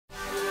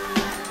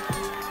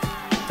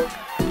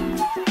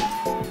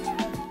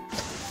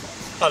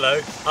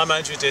Hello, I'm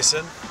Andrew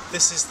Ditton.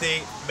 This is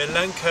the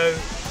Milenco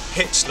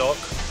Hitchlock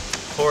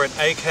for an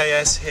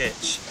AKS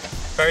hitch.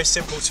 Very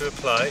simple to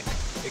apply.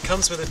 It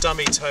comes with a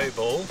dummy tow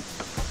ball.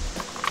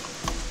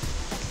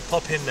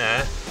 Pop in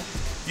there.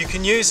 You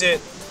can use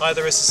it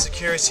either as a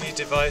security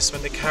device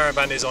when the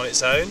Caravan is on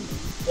its own,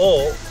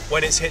 or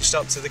when it's hitched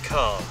up to the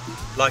car,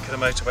 like at a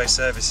motorway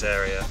service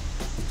area.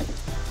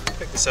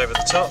 Pick this over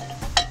the top.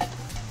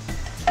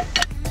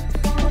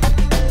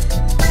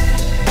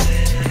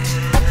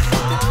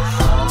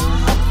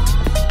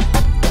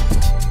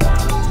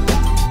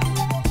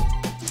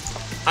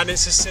 And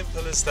it's as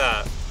simple as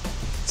that.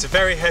 It's a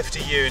very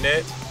hefty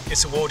unit.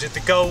 It's awarded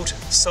the Gold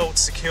Sold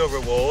Secure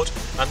Reward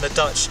and the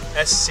Dutch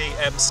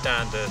SCM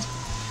standard.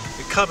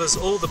 It covers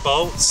all the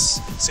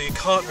bolts, so you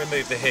can't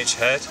remove the hitch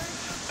head,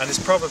 and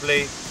it's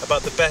probably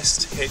about the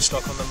best hitch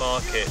lock on the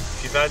market.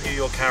 If you value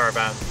your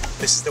Caravan,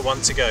 this is the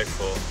one to go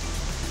for.